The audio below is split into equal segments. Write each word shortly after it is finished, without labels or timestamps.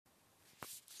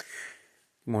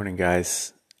Good morning,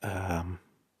 guys. I'm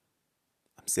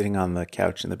sitting on the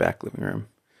couch in the back living room,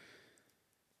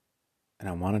 and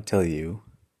I want to tell you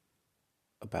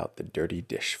about the dirty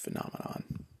dish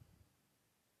phenomenon.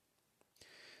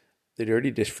 The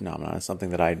dirty dish phenomenon is something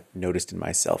that I noticed in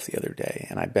myself the other day,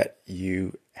 and I bet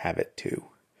you have it too,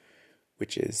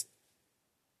 which is,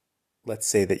 let's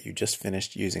say that you just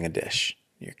finished using a dish.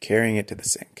 You're carrying it to the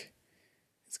sink.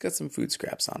 It's got some food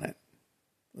scraps on it.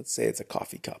 Let's say it's a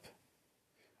coffee cup.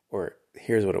 Or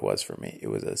here's what it was for me. It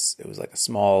was like a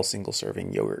small single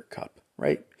serving yogurt cup,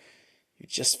 right? You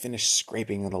just finished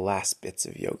scraping the last bits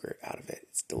of yogurt out of it.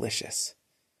 It's delicious.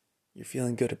 You're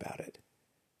feeling good about it.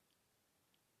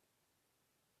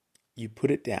 You put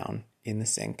it down in the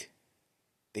sink,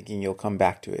 thinking you'll come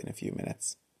back to it in a few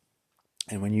minutes.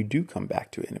 And when you do come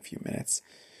back to it in a few minutes,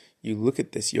 you look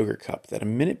at this yogurt cup that a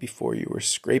minute before you were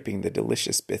scraping the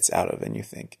delicious bits out of, and you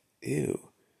think, ew,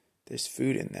 there's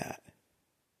food in that.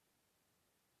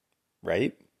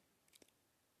 Right?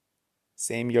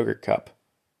 Same yogurt cup,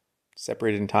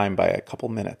 separated in time by a couple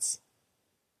minutes.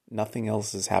 Nothing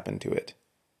else has happened to it.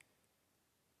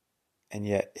 And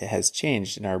yet it has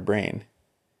changed in our brain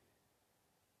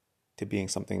to being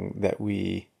something that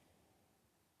we,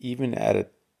 even at a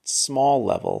small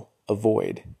level,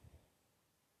 avoid.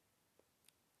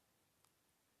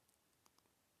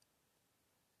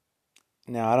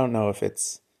 Now, I don't know if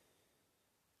it's,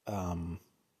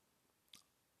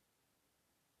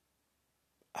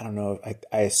 I don't know.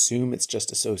 I assume it's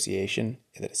just association,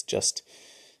 that it's just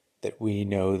that we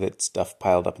know that stuff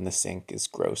piled up in the sink is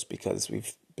gross because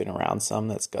we've been around some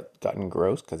that's gotten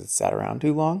gross because it's sat around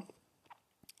too long.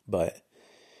 But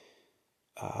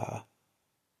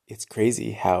it's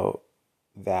crazy how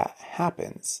that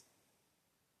happens.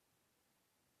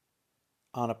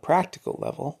 On a practical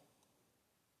level,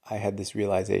 I had this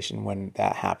realization when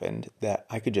that happened that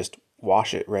I could just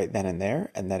wash it right then and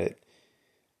there, and that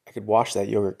I could wash that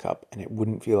yogurt cup and it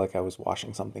wouldn't feel like I was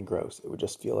washing something gross. It would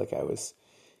just feel like I was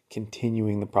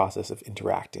continuing the process of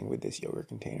interacting with this yogurt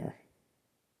container.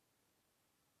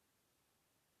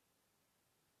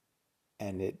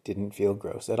 And it didn't feel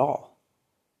gross at all.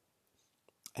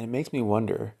 And it makes me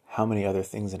wonder how many other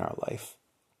things in our life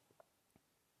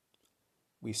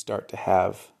we start to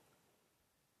have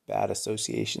bad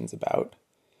associations about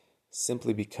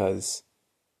simply because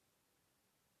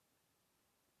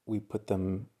we put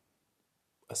them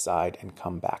aside and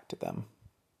come back to them.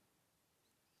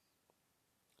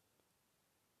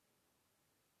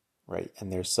 Right?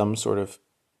 And there's some sort of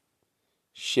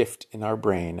shift in our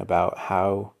brain about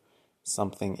how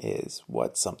something is,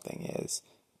 what something is,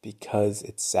 because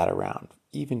it's sat around,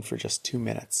 even for just 2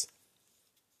 minutes.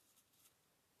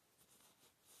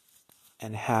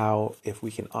 And how, if we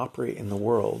can operate in the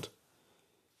world,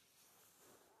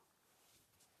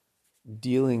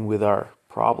 dealing with our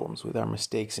problems, with our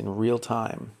mistakes in real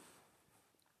time,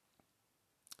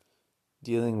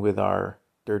 dealing with our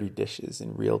dirty dishes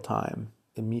in real time,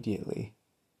 immediately,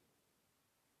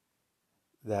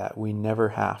 that we never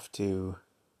have to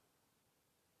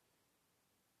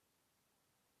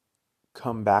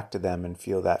come back to them and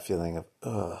feel that feeling of,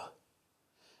 ugh.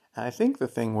 And I think the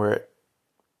thing where it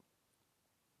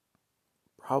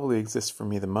probably exists for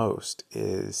me the most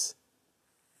is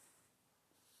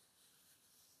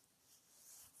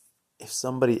if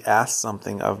somebody asks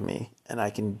something of me and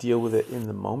I can deal with it in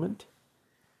the moment,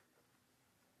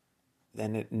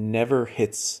 then it never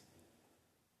hits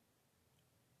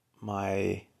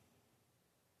my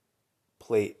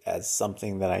plate as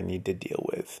something that I need to deal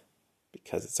with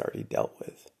because it's already dealt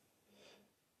with.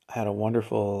 I had a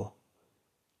wonderful,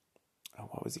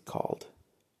 what was he called?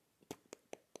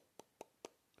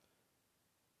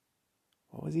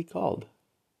 What was he called?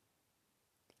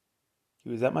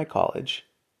 He was at my college.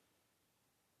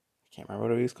 I can't remember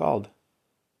what he was called.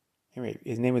 Anyway,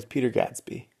 his name was Peter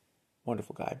Gadsby.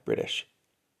 Wonderful guy, British.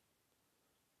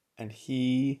 And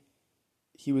he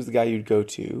was the guy you'd go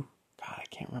to. God, I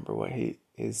can't remember what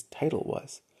his title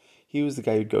was. He was the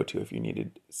guy you'd go to if you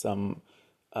needed some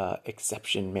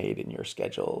exception made in your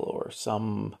schedule or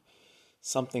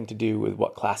something to do with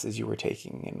what classes you were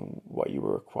taking and what you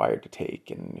were required to take,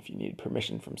 and if you needed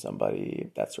permission from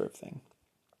somebody, that sort of thing.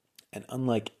 And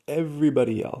unlike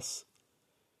everybody else,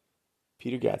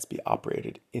 Peter Gadsby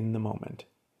operated in the moment.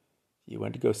 You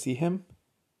went to go see him,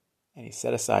 and he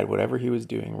set aside whatever he was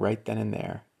doing right then and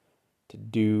there to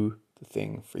do the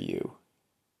thing for you.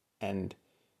 And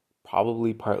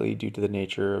probably partly due to the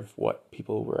nature of what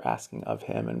people were asking of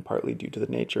him, and partly due to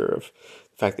the nature of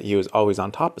the fact that he was always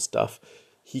on top of stuff,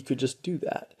 he could just do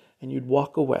that. And you'd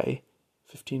walk away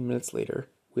 15 minutes later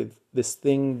with this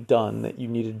thing done that you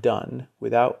needed done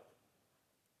without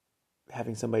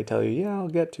having somebody tell you, yeah, I'll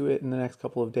get to it in the next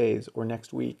couple of days or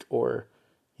next week, or,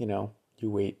 you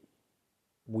wait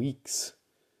weeks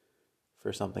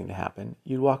for something to happen.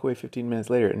 You'd walk away 15 minutes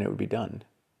later and it would be done.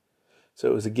 So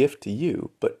it was a gift to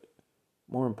you, but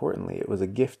more importantly, it was a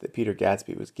gift that Peter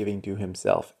Gadsby was giving to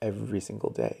himself every single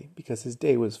day, because his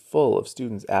day was full of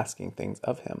students asking things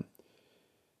of him.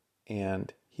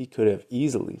 And he could have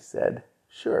easily said,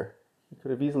 sure. He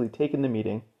could have easily taken the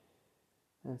meeting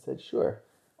and said, sure,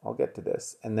 I'll get to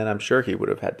this. And then I'm sure he would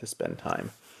have had to spend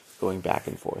time going back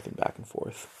and forth and back and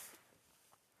forth,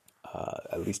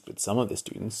 at least with some of the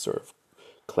students, sort of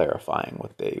clarifying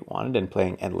what they wanted and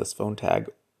playing endless phone tag.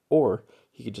 Or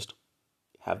he could just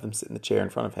have them sit in the chair in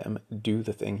front of him, do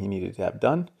the thing he needed to have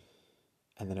done,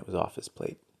 and then it was off his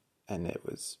plate. And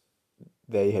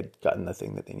they had gotten the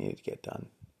thing that they needed to get done.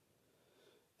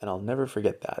 And I'll never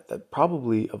forget that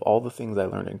probably of all the things I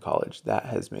learned in college, that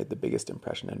has made the biggest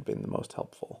impression and been the most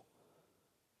helpful.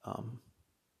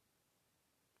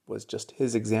 Was just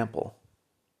his example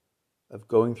of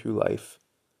going through life,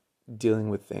 dealing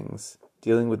with things,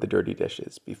 dealing with the dirty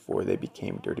dishes before they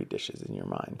became dirty dishes in your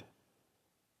mind.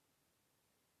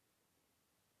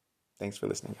 Thanks for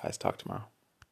listening, guys. Talk tomorrow.